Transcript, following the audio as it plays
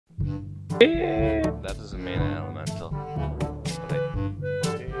That is a mana elemental. Nope.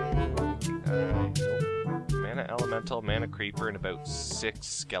 Mana elemental, mana creeper, and about 6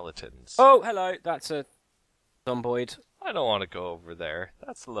 skeletons. Oh, hello. That's a zomboid. I don't want to go over there.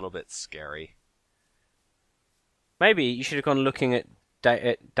 That's a little bit scary. Maybe you should have gone looking at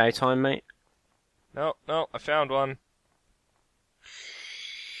daytime, mate. No, I found one.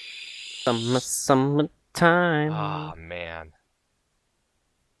 Summertime. Ah, man.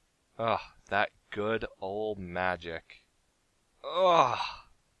 Ah, that good old magic. Ugh.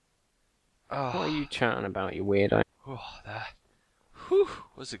 What are you chatting about, you weirdo? Oh, that. Whew.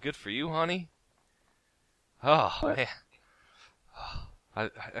 Was it good for you, honey? Oh, man. I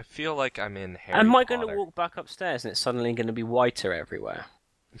feel like I'm in Harry Am I Potter. going to walk back upstairs and it's suddenly going to be whiter everywhere?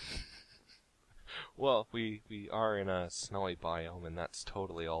 Well, we are in a snowy biome, and that's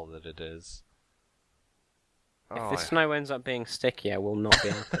totally all that it is. If the snow ends up being sticky, I will not be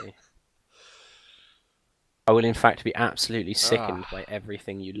happy. I will, in fact, be absolutely sickened by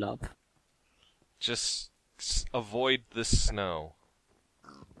everything you love. Just avoid the snow.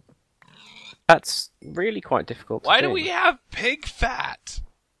 That's really quite difficult to Why do we have pig fat?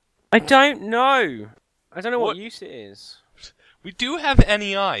 I don't know. I don't know what use it is. We do have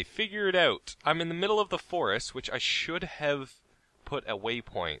NEI. Figure it out. I'm in the middle of the forest, which I should have put a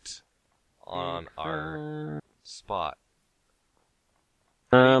waypoint on our spot.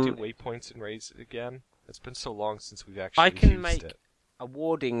 Can you do waypoints and raise it again? It's been so long since we've actually used it. I can make a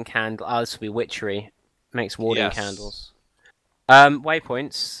warding candle. Oh, this will be witchery. Makes warding candles.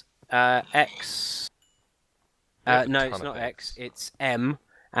 Waypoints. X. No, it's not X. It's M.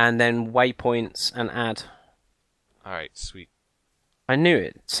 And then waypoints and add. Alright, sweet. I knew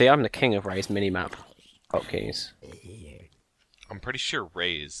it. See, I'm the king of Ray's minimap hotkeys. I'm pretty sure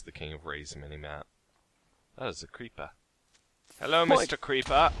Ray is the king of Ray's minimap. That is a creeper. Hello, Mr.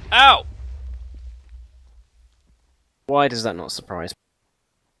 Creeper. Ow! Why does that not surprise me?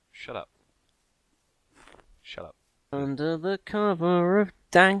 Shut up. Shut up. Under the cover of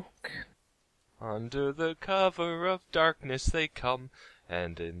dank. Under the cover of darkness they come,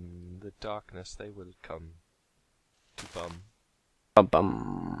 and in the darkness they will come to bum.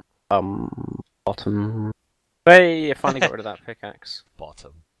 Bottom. Hey, I finally got rid of that pickaxe.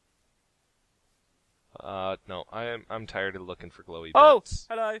 Bottom. No, I'm tired of looking for glowy bits.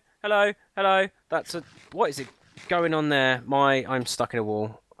 Oh, hello. That's a. What is it going on there? I'm stuck in a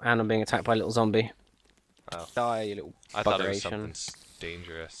wall and I'm being attacked by a little zombie. Oh. Die, you little I thought it was buggeration. something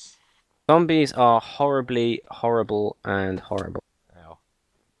dangerous. Zombies are horribly horrible and horrible. Ow.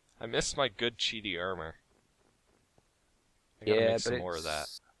 I missed my good cheaty armor. I gotta make some more of that.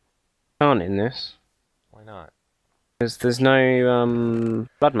 Can't in this. Why not? Because there's no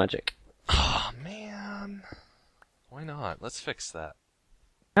blood magic. Oh man. Why not? Let's fix that.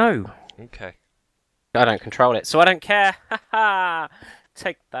 No. Okay. I don't control it, so I don't care. Ha ha!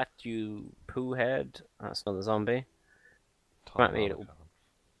 Take that, you poo head. That's not a zombie. Smack me, little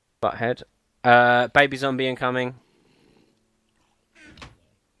butthead. Baby zombie incoming.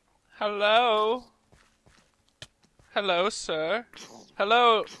 Hello? Hello, sir?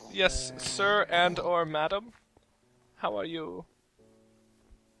 Hello, yes, sir and or madam? How are you?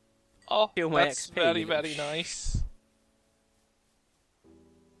 Oh, that's very, very nice.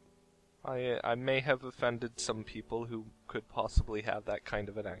 I may have offended some people who could possibly have that kind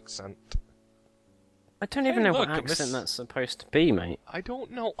of an accent. I don't even know what accent that's supposed to be, mate. I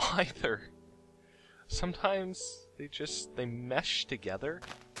don't know either. Sometimes they mesh together.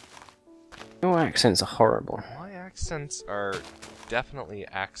 Your accents are horrible. My accents are definitely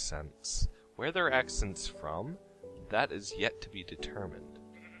accents. Where they're accents from, that is yet to be determined.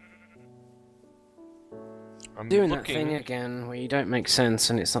 I'm doing that thing again where you don't make sense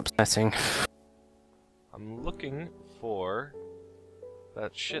and it's upsetting. I'm looking for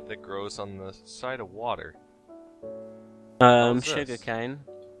that shit that grows on the side of water. Sugarcane.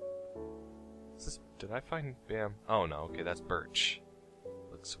 Did I find bam? Oh no, okay, that's birch.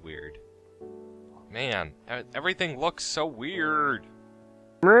 Looks weird. Man, everything looks so weird.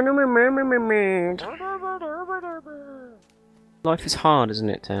 Life is hard, isn't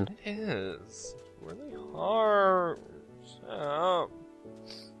it, Ted? It is. Really hard.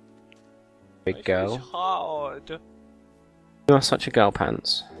 Big girl. It's hard. You are such a girl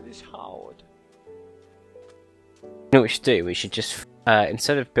pants. It is hard. You know what we should do? We should just,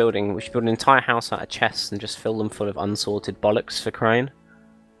 instead of building, we should build an entire house out of chests and just fill them full of unsorted bollocks for Crane.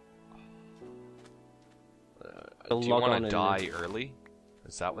 Do you want to die early?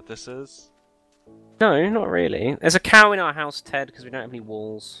 Is that what this is? No, not really. There's a cow in our house, Ted, because we don't have any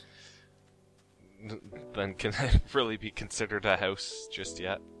walls. Then can it really be considered a house just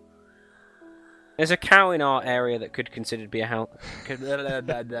yet? There's a cow in our area that could consider to be a house. Blah, blah,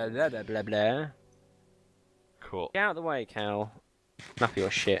 blah, blah, blah, blah, blah, blah. Cool. Get out of the way, cow. Enough of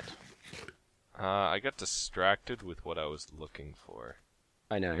your shit. I got distracted with what I was looking for.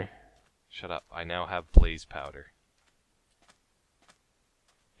 I know. Shut up. I now have blaze powder.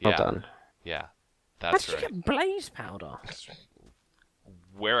 Well done. Yeah. That's How did right. you get blaze powder?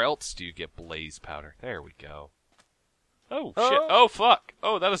 Where else do you get blaze powder? There we go. Oh, Oh. shit. Oh, fuck.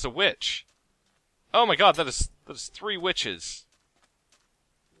 Oh, that is a witch. Oh my god, that is 3 witches.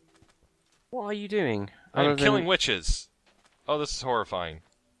 What are you doing? I am Other killing than- witches. Oh, this is horrifying.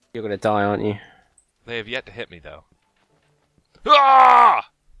 You're gonna die, aren't you? They have yet to hit me, though. Ah!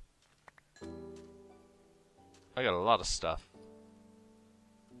 I got a lot of stuff.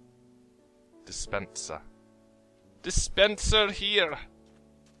 Dispenser. Dispenser here!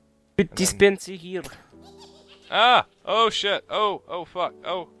 Good dispenser here. Ah! Oh shit! Oh fuck!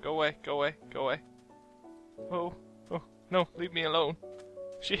 Oh, go away, go away, go away. Oh, no, leave me alone.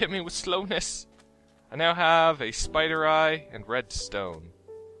 She hit me with slowness. I now have a spider eye and redstone.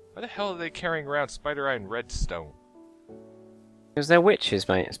 Why the hell are they carrying around spider eye and redstone? Because they're witches,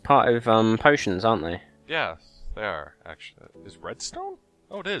 mate. It's part of potions, aren't they? Yeah, they are, actually. Is redstone?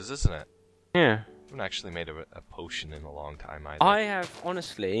 Oh, it is, isn't it? Yeah. I haven't actually made a potion in a long time either. I have,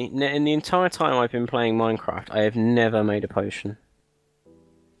 honestly, in the entire time I've been playing Minecraft, I have never made a potion.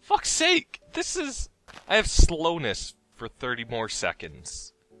 Fuck's sake! I have slowness for 30 more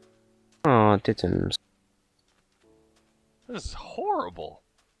seconds. Oh, diddums. This is horrible.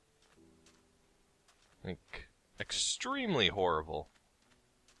 Like, extremely horrible.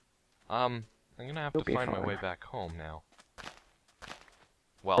 I'm gonna have You'll to be find my fine. way back home now.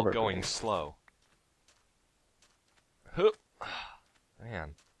 While Probably. going slow. Huh.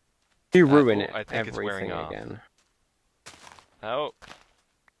 Man. You ruin it I think it's wearing everything off. again. Oh.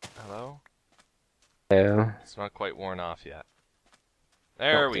 Hello? Yeah. It's not quite worn off yet.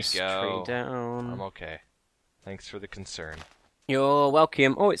 There Knock we this go. tree down. I'm okay. Thanks for the concern. You're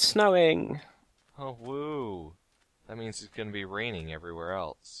welcome. Oh, it's snowing. Oh, woo. That means it's gonna be raining everywhere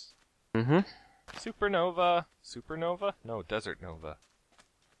else. Mm-hmm. Supernova. Supernova? No, Desert Nova.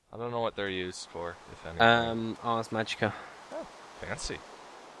 I don't know what they're used for, if anything. Ars Magica. Oh, fancy.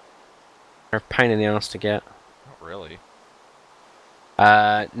 They're a pain in the ass to get. Not really.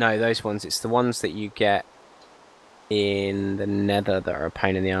 No, those ones. It's the ones that you get in the Nether that are a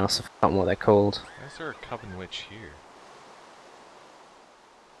pain in the ass. I forgot what they're called. Why is there a Coven Witch here?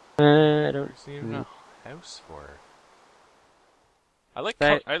 I don't. There's even a house for her. I like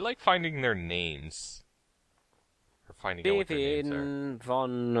They- I like finding their names. Or finding out what their names are. Vivin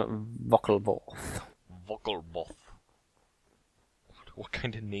von Vuklvorth. Vuklvorth. What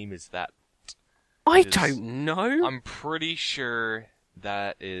kind of name is that? I Is- don't know. I'm pretty sure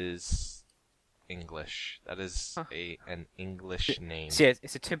that is English. That is an English name. So, yeah,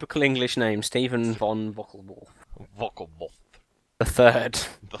 it's a typical English name, Stephen von Vuklvorth. Vuklvorth. The third.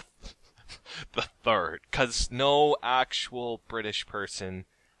 The third. Because no actual British person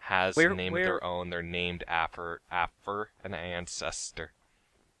has a name of their own. They're named after an ancestor.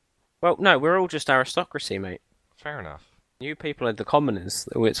 Well, no, we're all just aristocracy, mate. Fair enough. You people are the commoners.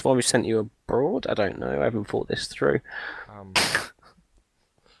 It's why we sent you abroad? I don't know. I haven't thought this through. Can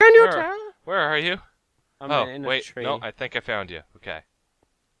you tell? Where are you? I'm in a wait. tree. No, I think I found you. Okay.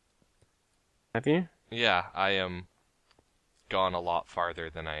 Have you? Yeah, I am gone a lot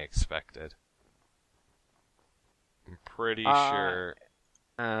farther than I expected. I'm pretty sure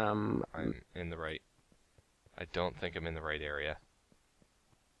I'm in the right. I don't think I'm in the right area.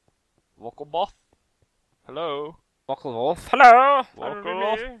 Vuklvorth? Hello? Vuklvorth. Hello!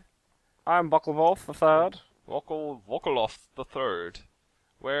 Vuklvorth? I'm Vuklvorth the third. Vuklvorth the third.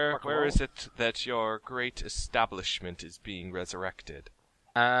 Where is it that your great establishment is being resurrected?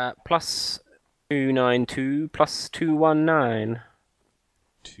 Plus 292 plus 219.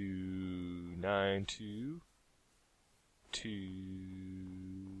 292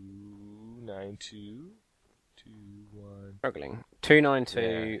 292 21 Struggling.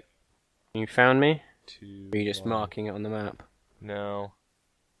 292. You found me? 2 Or are you just marking it on the map? No.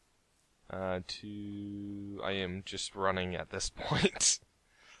 2 I am just running at this point.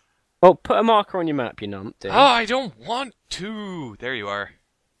 Well, put a marker on your map, you numpty. Oh, I don't want to. There you are.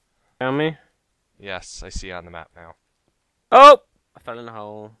 Found me? Yes, I see you on the map now. Oh! I fell in a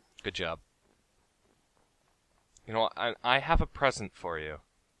hole. Good job. You know what? I have a present for you.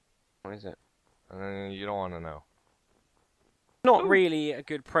 What is it? You don't want to know. Not really a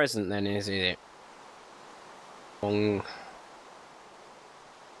good present then, is it? Bong.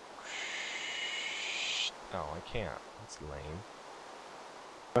 Oh, I can't. That's lame.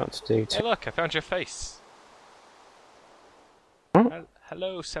 About to do Hey, look! I found your face. Huh?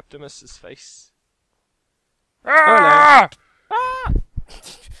 Hello, Septimus's face. Oh, no. Ah!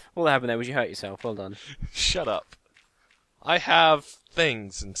 All that happened there was you hurt yourself. Well done. Shut up. I have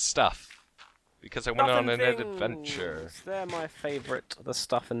things and stuff. Because I went on an adventure. They're my favourite, the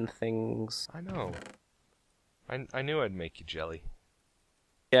stuff and things. I know. I knew I'd make you jelly.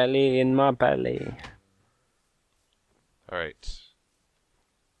 Jelly in my belly. Alright.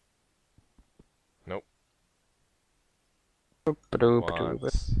 Nope.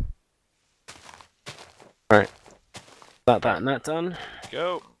 Right. That and that done.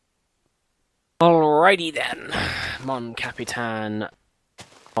 Go. Alrighty then. Mon Capitan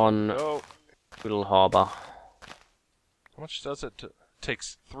on Go. Little Harbour. How much does it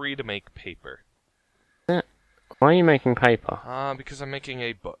takes 3 to make paper? Yeah. Why are you making paper? Because I'm making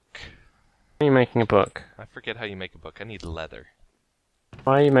a book. Why are you making a book? I forget how you make a book. I need leather.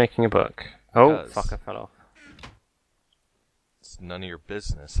 Why are you making a book? Oh, Because fuck, I fell off. It's none of your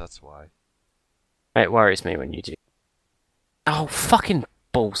business, that's why. It worries me when you do. Oh, fucking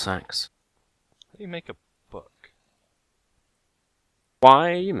ball sacks. How do you make a book?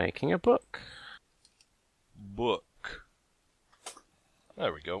 Why are you making a book? Book.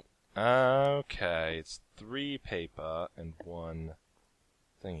 There we go. Okay, it's 3 paper and 1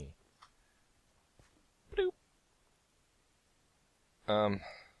 thingy. Bloop.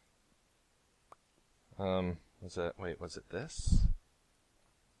 Was it this?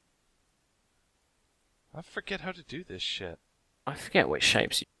 I forget how to do this shit. I forget which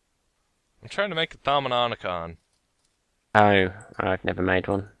shapes you... I'm trying to make a Thaumonomicon. Oh, I've never made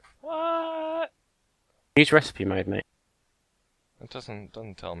one. What? Use recipe mode, mate. It doesn't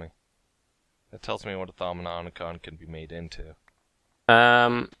tell me. It tells me what a Thaumonomicon can be made into.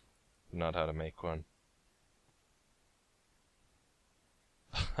 Not how to make one.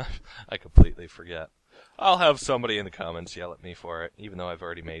 I completely forget. I'll have somebody in the comments yell at me for it, even though I've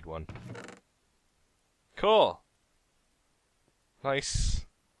already made one. Cool. Nice.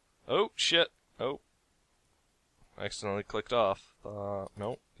 Oh, shit. Oh. I accidentally clicked off.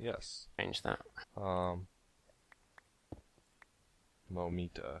 No. Yes. Change that.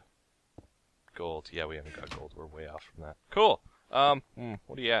 Momita. Gold. Yeah, we haven't got gold. We're way off from that. Cool. What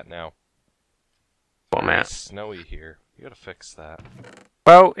are you at now? What, man? It's snowy here. You gotta fix that.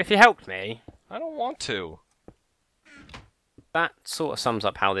 Well, if you helped me... I don't want to. That sort of sums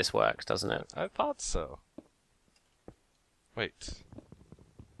up how this works, doesn't it? I thought so. Wait.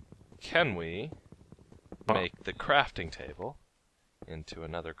 Can we make the crafting table into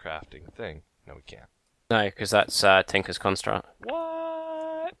another crafting thing? No, we can't. No, because that's Tinker's Construct.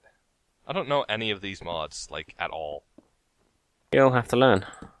 What? I don't know any of these mods, like, at all. You'll have to learn.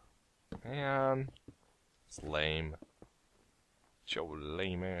 Man. It's lame. Get your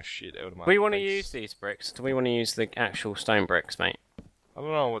lame ass shit out of my Do we want to face. use these bricks? Do we want to use the actual stone bricks, mate? I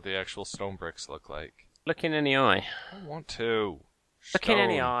don't know what the actual stone bricks look like. Look in any eye. I don't want to. Look in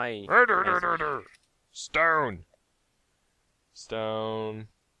any eye. Stone. Stone.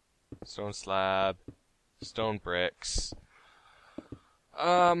 Stone slab. Stone bricks.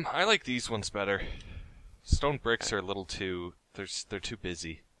 I like these ones better. Stone bricks are a little too... They're too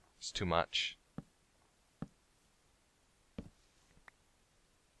busy. It's too much.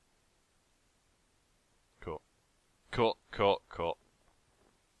 Cool.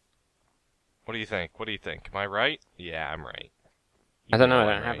 What do you think? What do you think? Am I right? Yeah, I'm right. I don't know,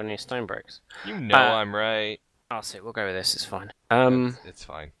 I don't have any stone bricks. You know I'm right. I'll see, we'll go with this, it's fine. It's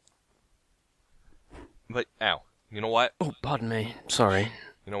fine. But, ow. You know what? Oh, pardon me. Sorry.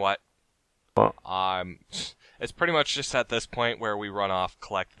 You know what? What? It's pretty much just at this point where we run off,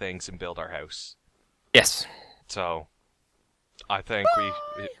 collect things, and build our house. Yes. So, I think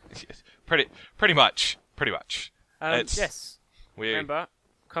pretty much. Yes. Remember,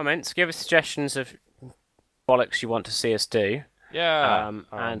 comments, give us suggestions of bollocks you want to see us do. Yeah.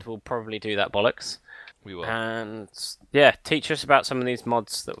 And we'll probably do that bollocks. We will. And, yeah, teach us about some of these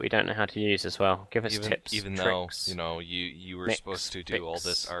mods that we don't know how to use as well. Give us tips, even tricks, though, you know, you were supposed to do all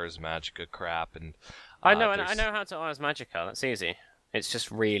this Ars Magica crap, and... I know how to Ars Magica, that's easy. It's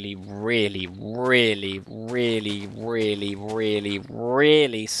just really, really, really, really, really, really,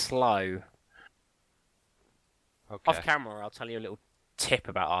 really slow. Okay. Off camera, I'll tell you a little tip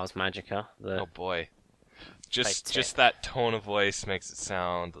about Ars Magica. Oh boy. Just that tone of voice makes it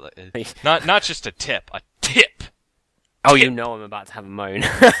sound like not just a tip, a tip. Oh, you know I'm about to have a moan.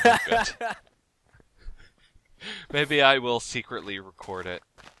 Good. Maybe I will secretly record it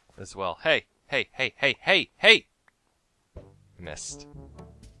as well. Hey. Missed.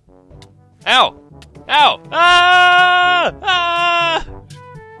 Ow! Ah!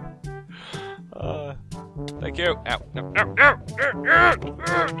 Thank you. Ow. No, ow, ow, ow, ow,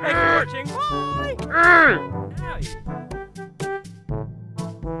 ow, Thanks for watching. Bye. ow.